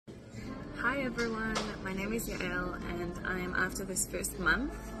Hi everyone, my name is Yael and I'm after this first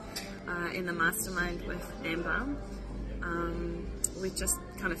month in the mastermind with Amber. We're just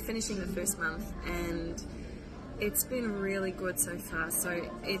kind of finishing the first month and it's been really good so far. So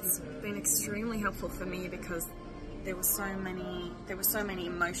it's been extremely helpful for me because there were so many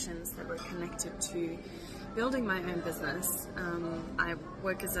emotions that were connected to building my own business. I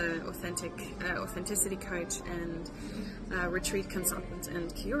work as an authenticity coach and retreat consultant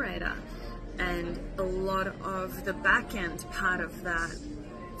and curator, and a lot of the back end part of that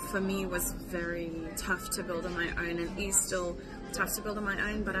for me was very tough to build on my own, and is still tough to build on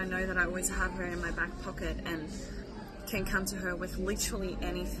my own, but I know that I always have her in my back pocket and can come to her with literally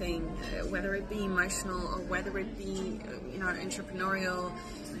anything, whether it be emotional or whether it be entrepreneurial,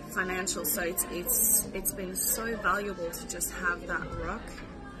 financial. So it's been so valuable to just have that rock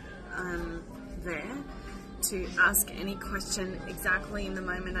there to ask any question exactly in the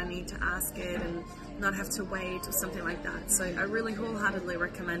moment I need to ask it and not have to wait or something like that. So I really wholeheartedly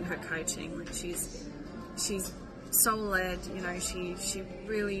recommend her coaching. Like she's soul-led, she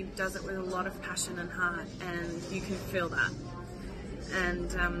really does it with a lot of passion and heart, and you can feel that.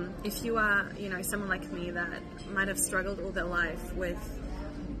 And if you are, someone like me that might have struggled all their life with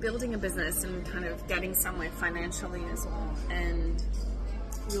building a business and kind of getting somewhere financially as well, and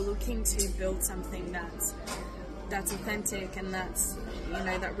you're looking to build something that's authentic and that's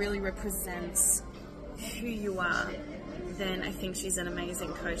that really represents who you are, then I think she's an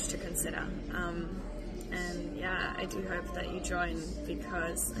amazing coach to consider. And yeah, I do hope that you join,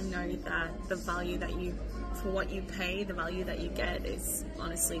 because I know that the value that for what you pay, the value that you get is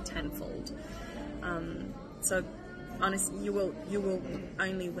honestly tenfold. So honestly, you will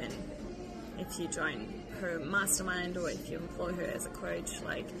only win if you join her mastermind or if you employ her as a coach.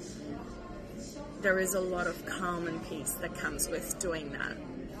 Like, there is a lot of calm and peace that comes with doing that.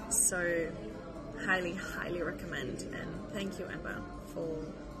 So highly recommend, and thank you, Amber, for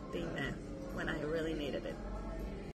being there when I really needed it.